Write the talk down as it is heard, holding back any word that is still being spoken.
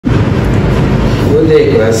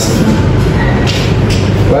class.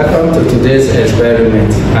 Welcome to today's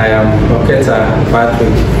experiment. I am Oketa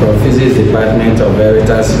Patrick from Physics Department of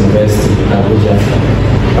Veritas University, Abuja.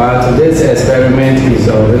 Today's experiment is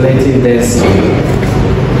on relative density.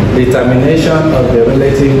 Determination of the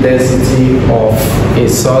relative density of a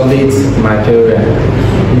solid material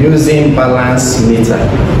using balance meter.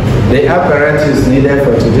 The apparatus needed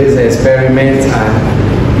for today's experiment are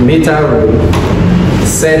meter rule,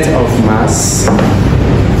 set of mass,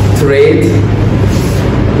 thread,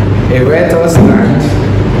 a rector stand,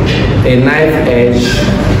 a knife edge,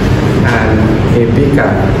 and a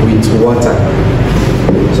beaker with water.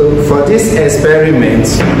 So for this experiment,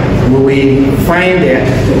 we will find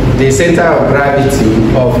the center of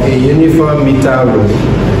gravity of a uniform meter rule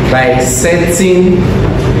by setting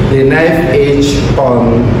the knife edge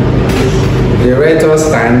on the rector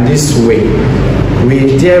stand this way.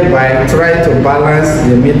 We thereby try to balance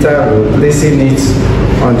the meter rule, placing it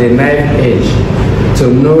on the knife edge to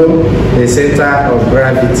know the center of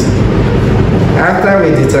gravity. After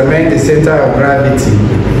we determine the center of gravity,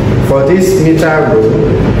 for this meter rule,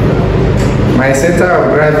 my center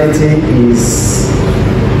of gravity is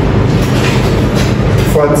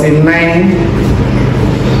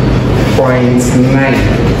 49.9.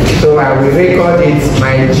 So I will record it.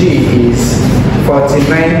 My G is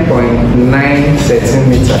 49.9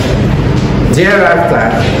 centimeter. Thereafter,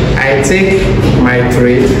 I take my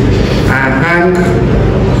thread and hang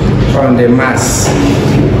on the mass.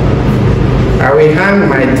 I will hang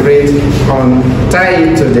my thread on, tie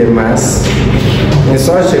it to the mass in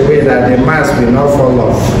such a way that the mass will not fall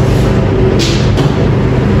off.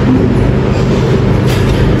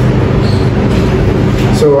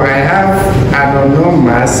 So I have an unknown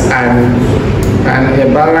mass and a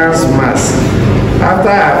balanced mass. After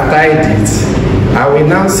I've tied it, I will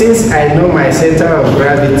now, since I know my center of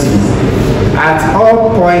gravity, at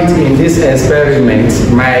all points in this experiment,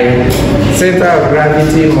 my center of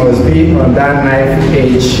gravity must be on that knife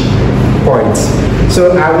edge point.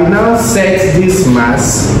 So I will now set this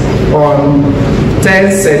mass on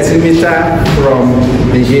 10 centimeter from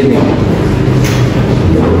beginning.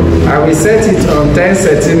 I will set it on 10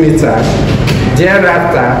 centimeter.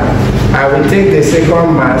 Thereafter, I will take the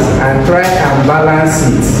second mass and try and balance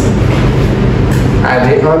it at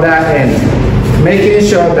the other end, making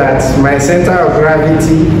sure that my center of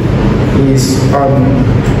gravity is on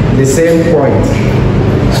the same point.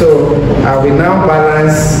 So I will now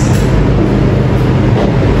balance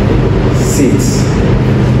it.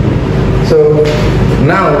 So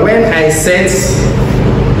now when I set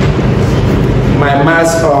my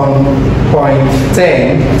mass on point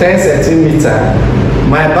 10 centimeter,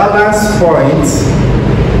 my balance point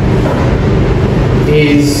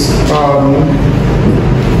is on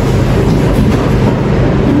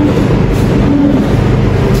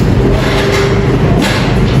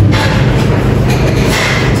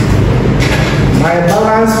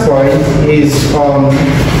is on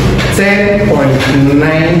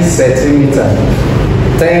 10.9 centimeter.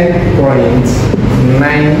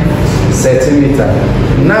 10.9 centimeter.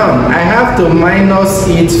 Now I have to minus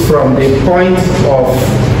it from the point of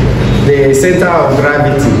the center of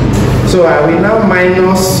gravity. So I will now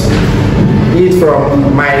minus it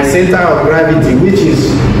from my center of gravity, which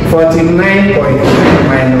is 49.9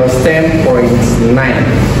 minus 10.9.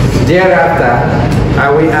 Thereafter, I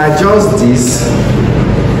will adjust this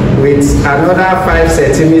with another 5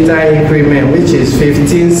 centimeter increment, which is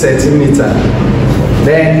 15 centimeter.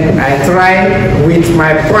 Then I try with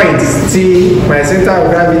my point still, my center of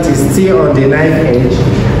gravity still on the knife edge.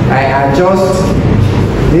 I adjust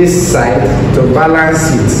this side to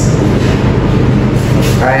balance it.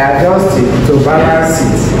 I adjust it to balance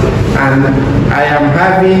it, and I am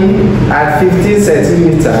having at 15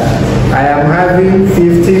 centimeter, I am having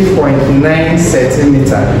 15.9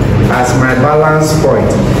 centimeter as my balance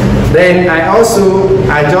point. Then I also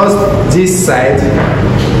adjust this side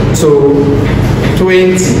to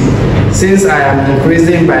 20, since I am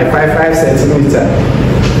increasing by 5 centimeter.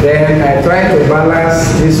 Then I try to balance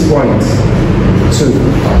this point too.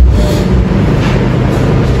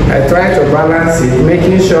 I try to balance it,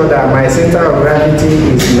 making sure that my center of gravity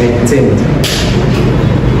is maintained.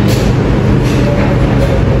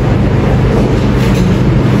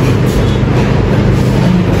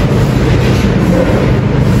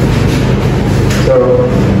 So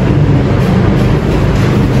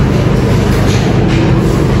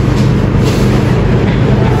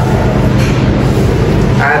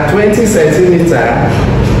at 20 centimeter,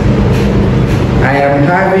 I am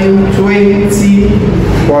having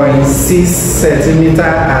 20.6 centimeter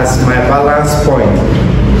as my balance point.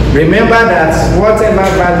 Remember that whatever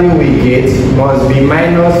value we get must be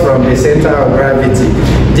minus from the center of gravity.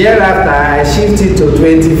 Thereafter, I shift it to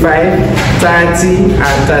 25, 30,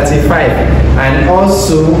 and 35, and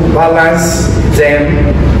also balance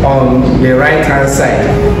them on the right hand side.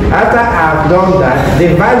 After I've done that,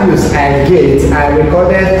 the values I get are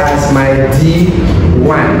recorded as my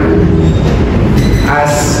D1,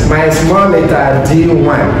 as my small letter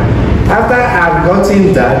D1. After I've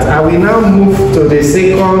gotten that, I will now move to the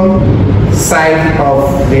second side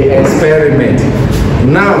of the experiment.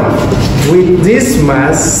 Now, with this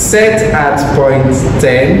mass set at point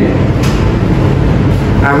 10,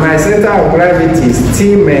 and my center of gravity is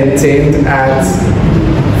still maintained at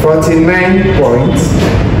 49 points,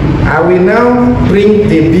 I will now bring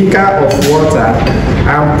the beaker of water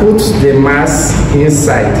and put the mass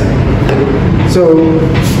inside. So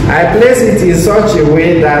I place it in such a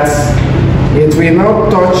way that it will not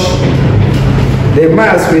touch, the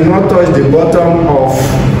mass will not touch the bottom of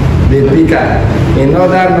the beaker in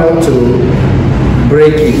order not to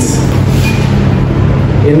break it.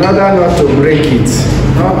 In order not to break it,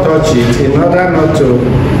 not touch it, in order not to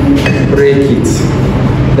break it.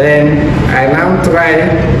 Then I now try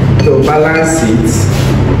to balance it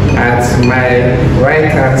at my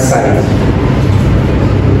right hand side.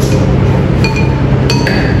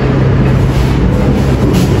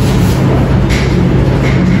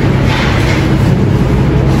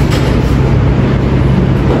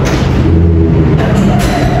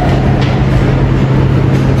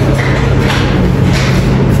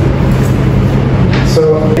 So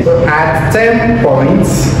at 10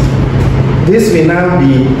 points, this will now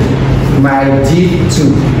be my D2.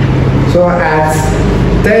 So at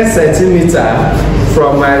 10 centimeters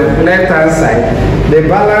from my left hand side, the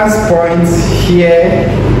balance point here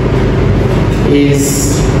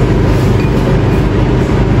is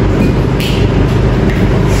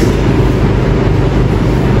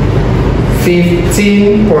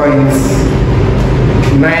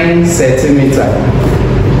 15.9 centimeters.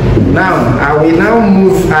 Now, I will now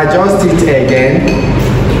adjust it again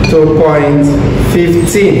to point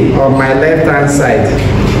 15 on my left hand side.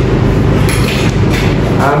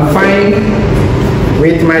 I'm fine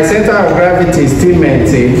with my center of gravity still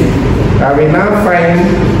maintained. I will now find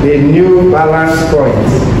the new balance point.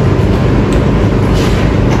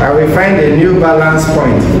 I will find a new balance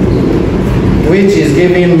point, which is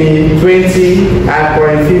giving me 20 at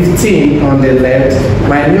point 15 on the left.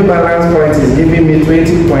 My new balance point is giving me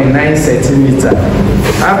 20.9 centimeters.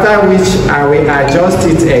 After which I will adjust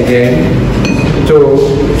it again to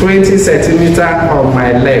 20 centimeters on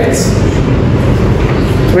my left.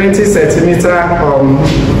 20 centimeters on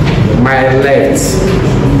my left.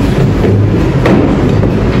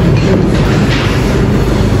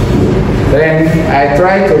 Then I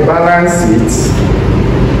try to balance it.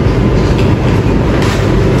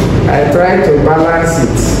 I try to balance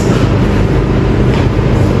it,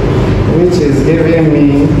 which is giving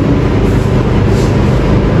me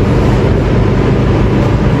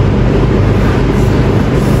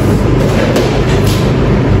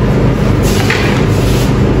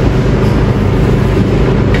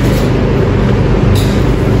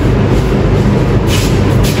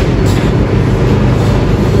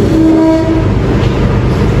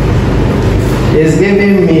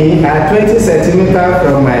at 20 centimeters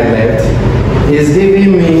from my left, is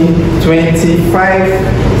giving me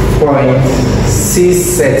 25.6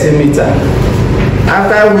 centimeters.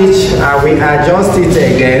 After which I will adjust it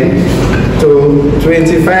again to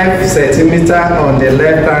 25 centimeters on the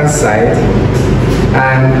left hand side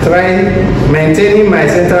and try maintaining my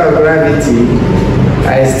center of gravity.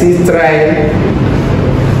 I still try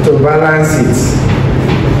to balance it.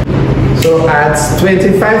 So at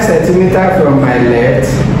 25 centimeters from my left,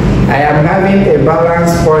 I am having a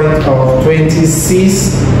balance point of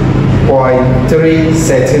 26.3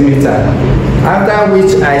 centimeters. After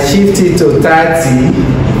which I shift it to 30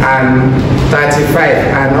 and 35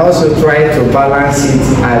 and also try to balance it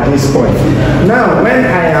at this point. Now when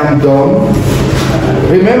I am done,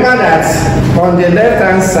 remember that on the left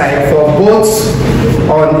hand side for both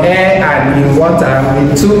on air and in water,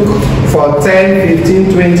 we took for 10,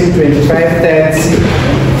 15, 20, 25, 30,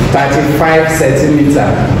 35 centimeters,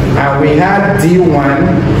 and we had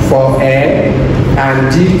D1 for air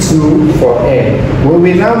and D2 for air. We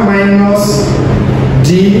will now minus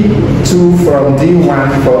D2 from D1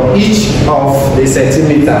 for each of the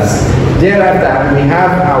centimeters. Thereafter, we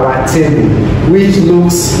have our table, which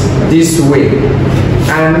looks this way.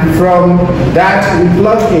 And from that, we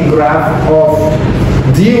plot a graph of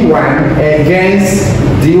D1 against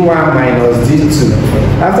d1 minus d2.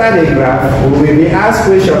 After the graph, we will be asked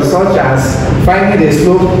questions such as finding the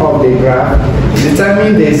slope of the graph,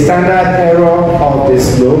 determine the standard error of the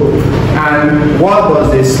slope, and what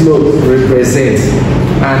does the slope represent,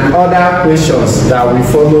 and other questions that we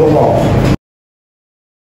follow up.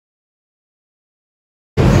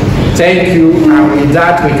 Thank you, and with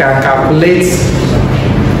that we can calculate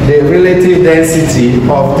the relative density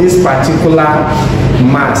of this particular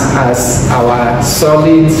mass as our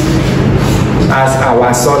solid.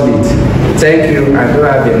 Thank you, and do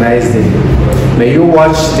have a nice day. May you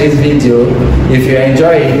watch this video. If you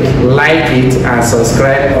enjoy it, like it and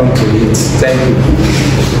subscribe onto it. Thank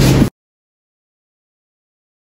you.